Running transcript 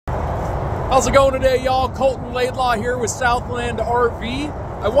How's it going today, y'all? Colton Laidlaw here with Southland RV.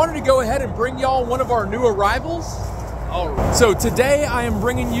 I wanted to go ahead and bring y'all one of our new arrivals. All right. So today I am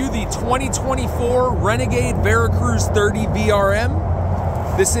bringing you the 2024 Renegade Veracruz 30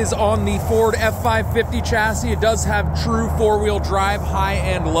 VRM. This is on the Ford F550 chassis. It does have true four-wheel drive, high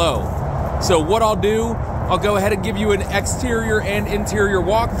and low. So what I'll do, I'll go ahead and give you an exterior and interior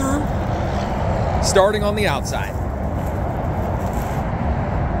walkthrough, starting on the outside.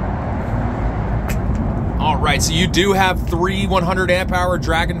 All right, so you do have three 100 amp hour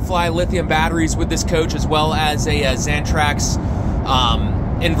Dragonfly lithium batteries with this coach, as well as a Xantrax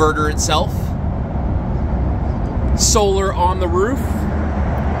inverter itself. Solar on the roof.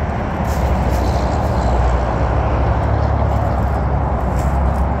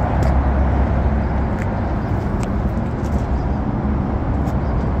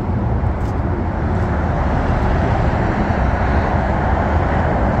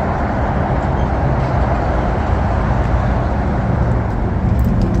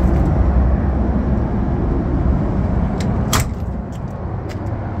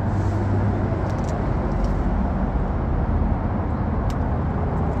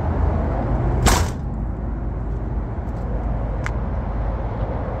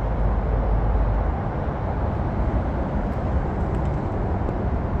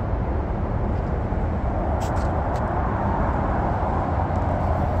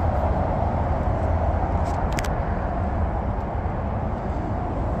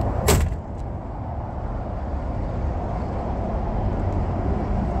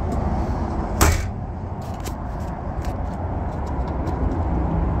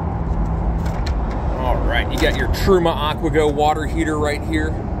 You got your Truma AquaGo water heater right here.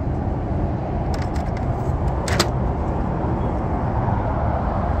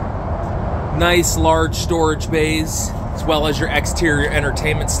 Nice large storage bays, as well as your exterior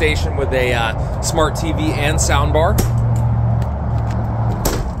entertainment station with a smart TV and soundbar.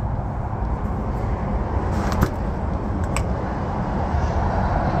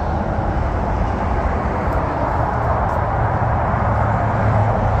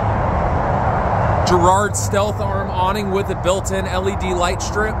 Gerard stealth arm awning with a built-in LED light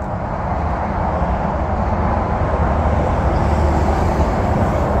strip.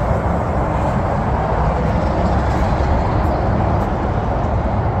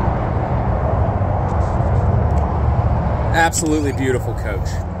 Absolutely beautiful coach.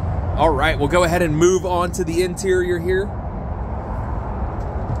 All right, we'll go ahead and move on to the interior here.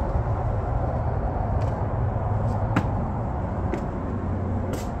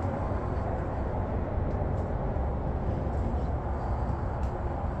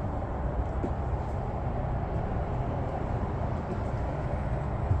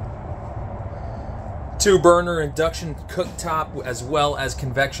 Two-burner induction cooktop, as well as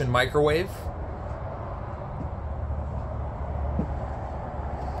convection microwave.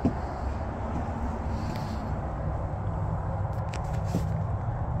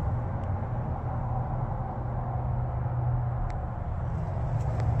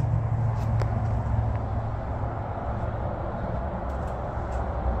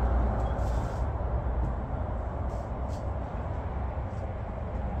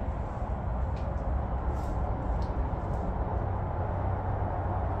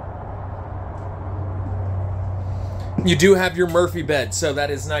 You do have your Murphy bed, so that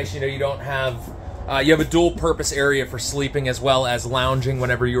is nice. You know, you don't have, you have a dual purpose area for sleeping as well as lounging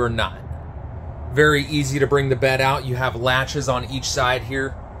whenever you are not. Very easy to bring the bed out. You have latches on each side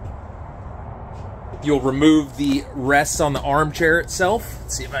here. You'll remove the rests on the armchair itself.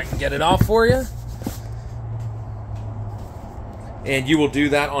 Let's see if I can get it off for you. And you will do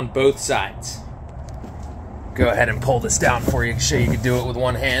that on both sides. Go ahead and pull this down for you to show you can do it with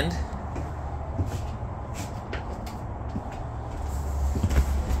one hand.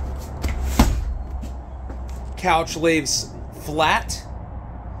 Couch lays flat.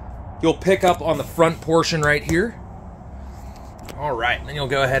 You'll pick up on the front portion right here. All right, then you'll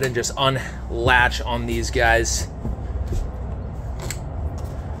go ahead and just unlatch on these guys.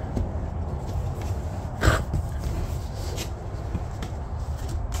 All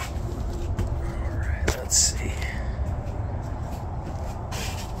right, let's see.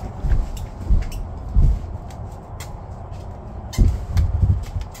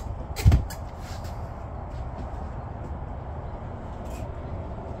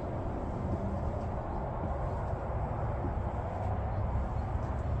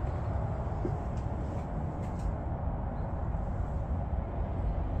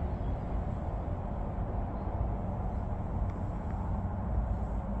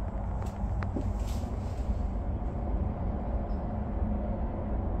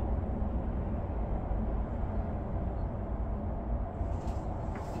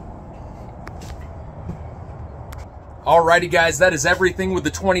 Alrighty guys, that is everything with the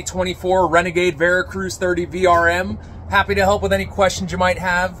 2024 Renegade Veracruz 30 VRM. Happy to help with any questions you might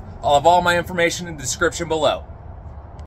have. I'll have all my information in the description below.